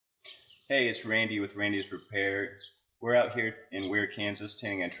Hey, it's Randy with Randy's Repair. We're out here in Weir, Kansas,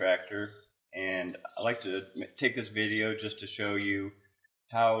 tinting a tractor, and I'd like to take this video just to show you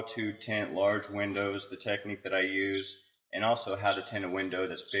how to tint large windows, the technique that I use, and also how to tint a window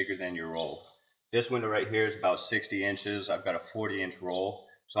that's bigger than your roll. This window right here is about 60 inches. I've got a 40-inch roll,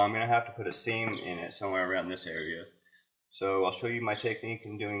 so I'm going to have to put a seam in it somewhere around this area. So I'll show you my technique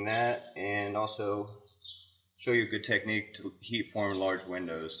in doing that, and also show you a good technique to heat form large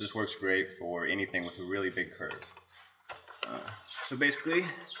windows. This works great for anything with a really big curve. So basically,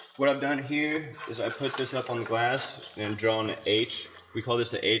 what I've done here is I put this up on the glass and drawn an H. We call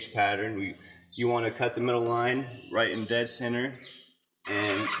this the H pattern. You want to cut the middle line right in dead center,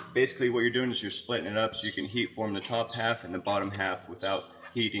 and basically what you're doing is you're splitting it up so you can heat form the top half and the bottom half without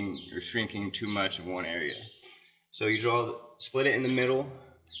heating or shrinking too much of one area. So you split it in the middle,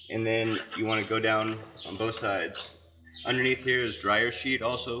 and then you want to go down on both sides. Underneath here is dryer sheet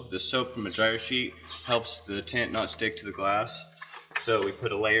also. The soap from a dryer sheet helps the tint not stick to the glass. So we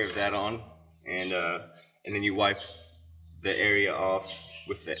put a layer of that on, and then you wipe the area off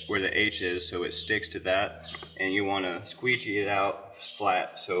with where the H is so it sticks to that, and you want to squeegee it out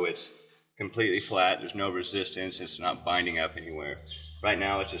flat so it's completely flat. There's no resistance, it's not binding up anywhere. Right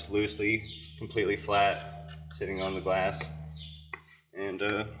now it's just loosely, completely flat, sitting on the glass. And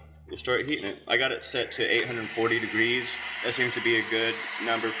we'll start heating it. I got it set to 840 degrees. That seems to be a good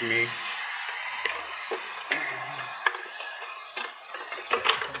number for me.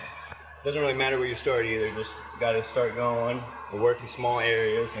 Doesn't really matter where you start either, just got to start going. We're working small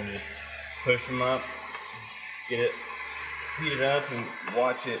areas and just push them up, get it heated up, and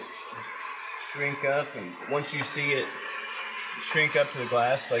watch it shrink up. And once you see it shrink up to the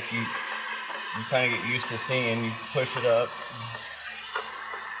glass, like you kind of get used to seeing, you push it up.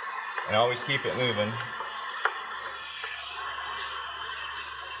 And always keep it moving.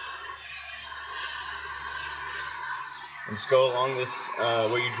 And just go along this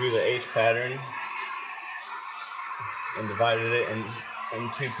where you drew the H pattern and divided it in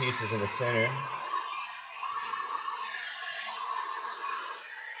two pieces in the center.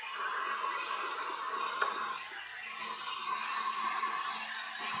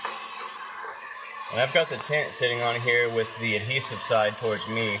 And I've got the tint sitting on here with the adhesive side towards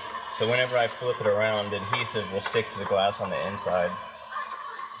me. So whenever I flip it around, the adhesive will stick to the glass on the inside.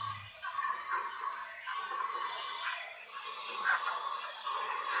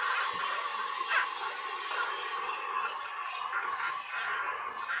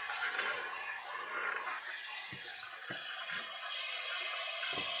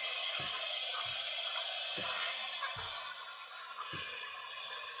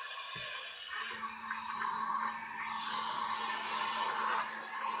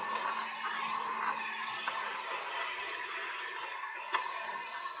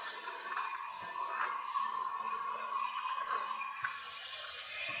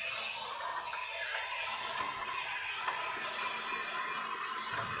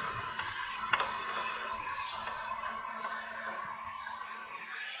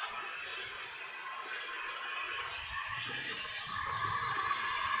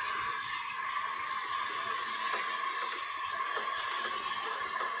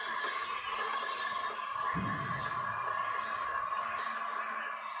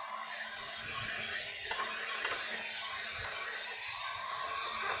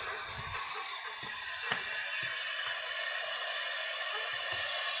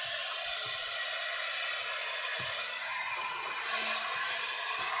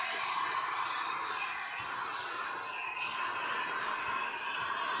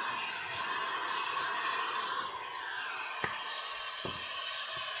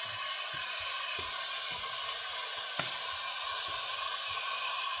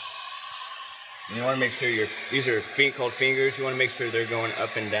 And you want to make sure these are called fingers. You want to make sure they're going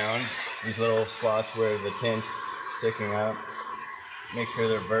up and down. These little spots where the tint's sticking up. Make sure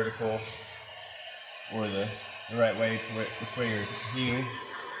they're vertical or the right way to where you're heating.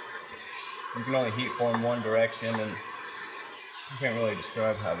 You can only heat form one direction, and you can't really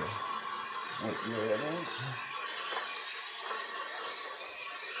describe what year that is.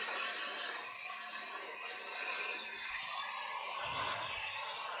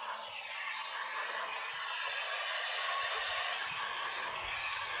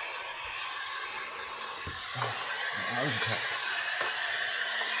 How's your time?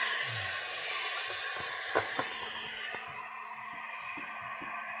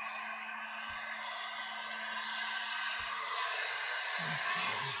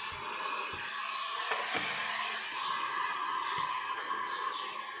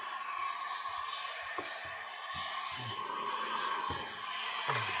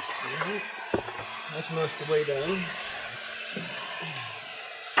 Alright, that's most of the way done.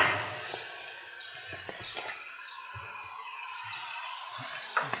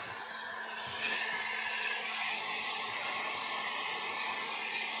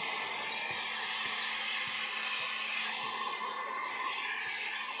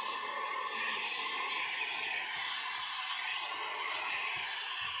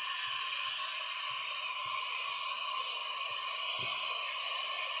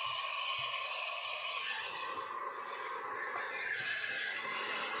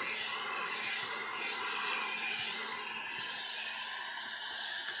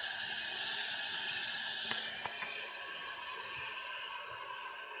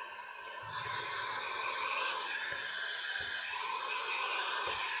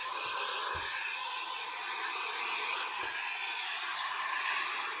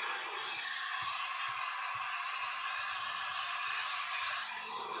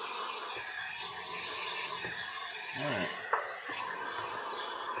 Alright.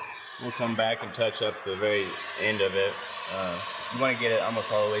 We'll come back and touch up the very end of it. You want to get it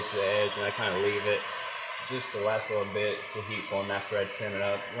almost all the way to the edge, and I kind of leave it just the last little bit to heat form after I trim it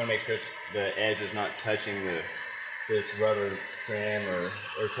up. You want to make sure the edge is not touching this rubber trim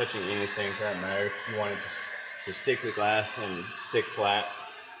or touching anything for that matter. If you want it to stick to the glass and stick flat,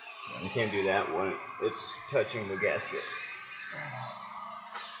 you can't do that when it's touching the gasket.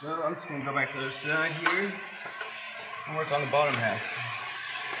 So I'm just going to go back to the other side here and work on the bottom half.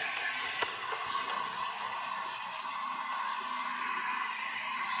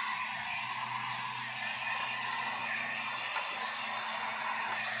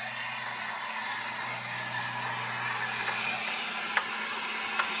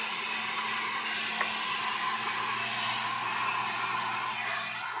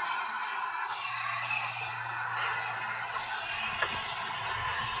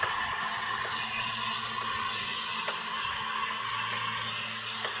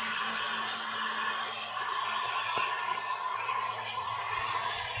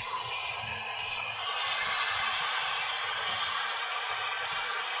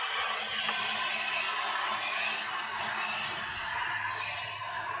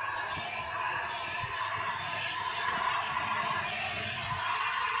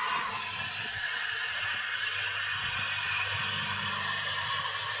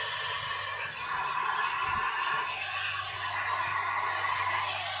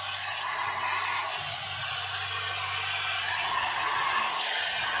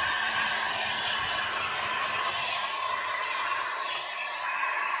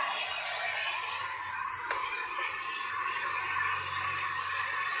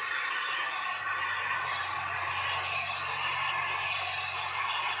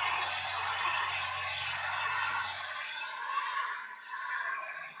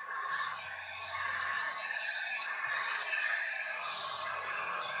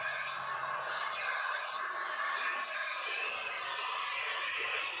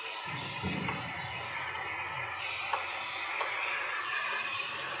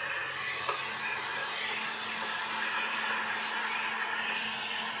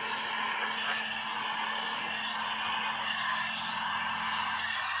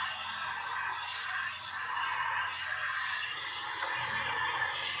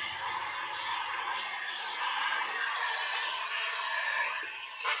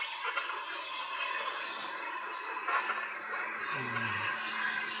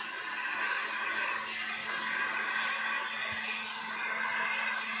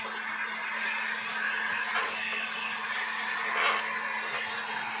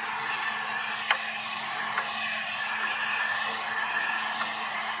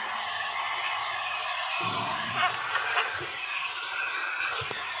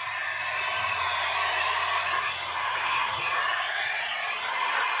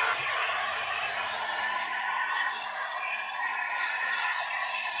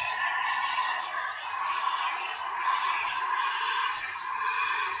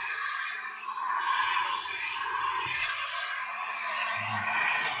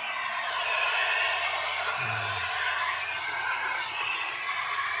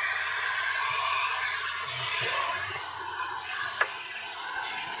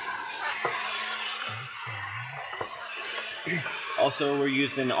 Also, we're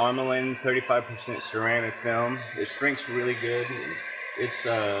using Armalin 35% ceramic film. It shrinks really good. It's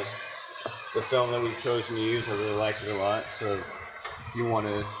the film that we've chosen to use. I really like it a lot. So if you want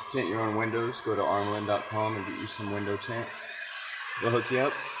to tint your own windows, go to armalin.com and get you some window tint. We'll hook you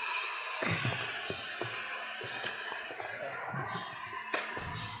up.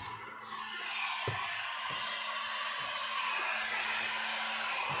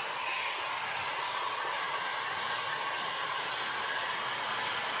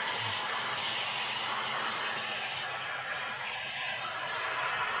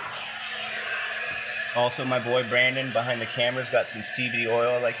 Also, my boy Brandon behind the camera's got some CBD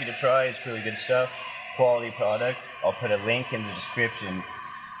oil I'd like you to try. It's really good stuff, quality product. I'll put a link in the description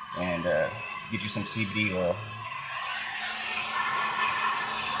and get you some CBD oil.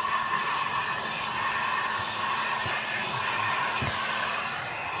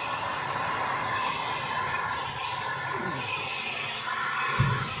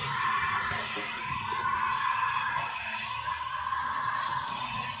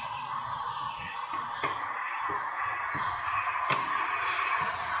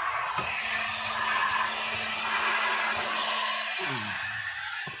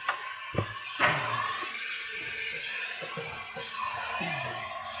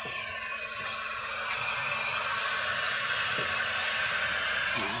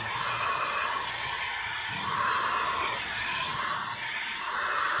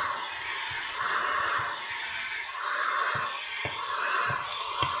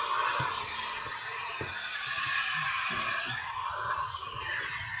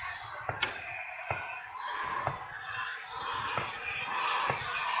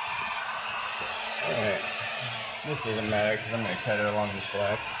 Alright, this doesn't matter because I'm going to cut it along this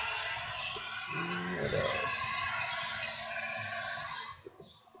black. What else?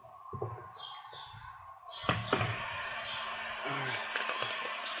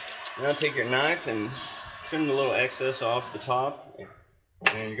 Now take your knife and trim the little excess off the top,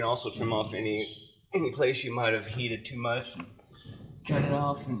 and you can also trim off any place you might have heated too much and cut it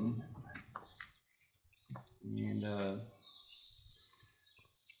off and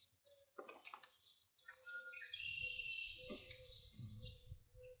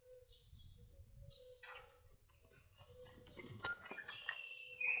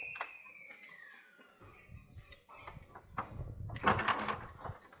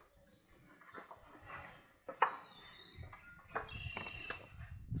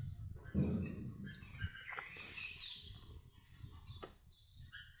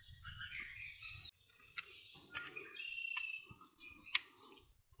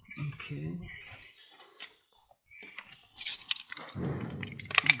okay.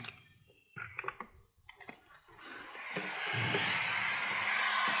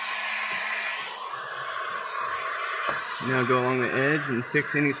 Now go along the edge and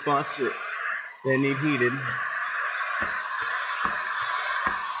fix any spots that need heated.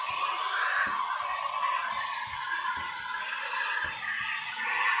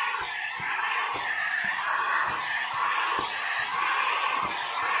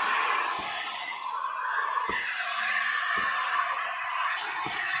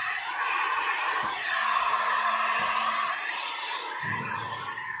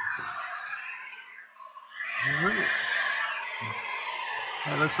 Alright.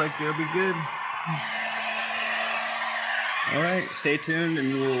 That looks like they'll be good. Alright, stay tuned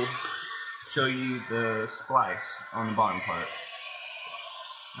and we'll show you the splice on the bottom part.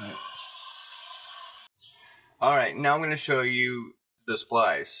 Alright, now I'm going to show you the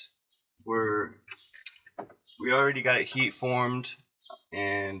splice. We already got it heat formed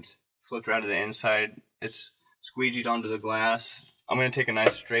and flipped around to the inside. It's squeegeed onto the glass. I'm going to take a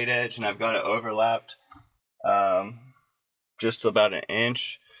nice straight edge and I've got it overlapped just about an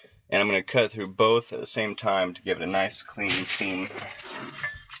inch, and I'm going to cut through both at the same time to give it a nice clean seam.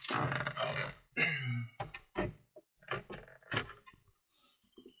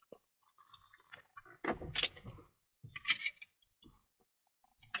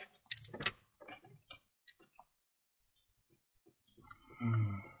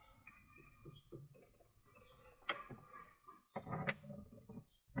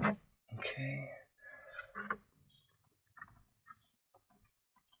 Okay.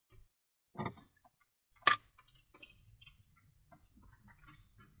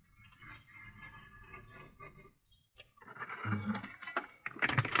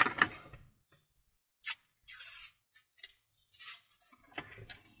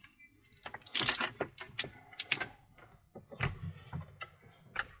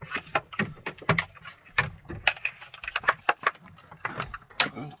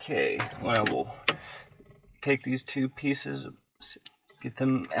 Okay, well, we'll take these two pieces, get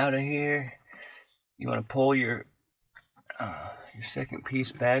them out of here. You want to pull your second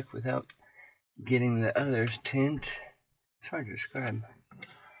piece back without getting the other's tint. It's hard to describe.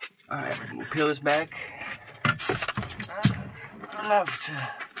 Alright, we'll peel this back. Enough to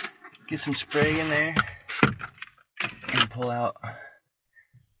get some spray in there and pull out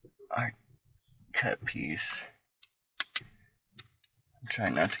our cut piece. Try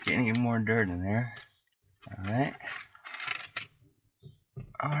not to get any more dirt in there. Alright.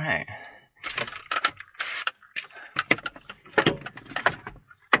 Alright.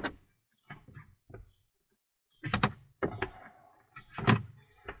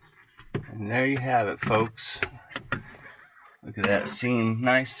 And there you have it, folks. Look at that seam,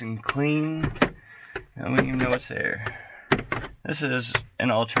 nice and clean. I don't even know what's there. This is an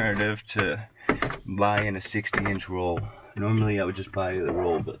alternative to buying a 60-inch roll. Normally I would just buy the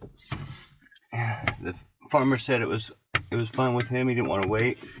roll, but the farmer said it was fun with him. He didn't want to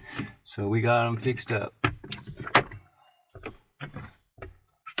wait, so we got him fixed up.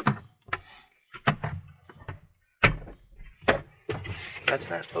 That's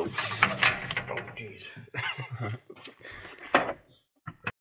that, folks.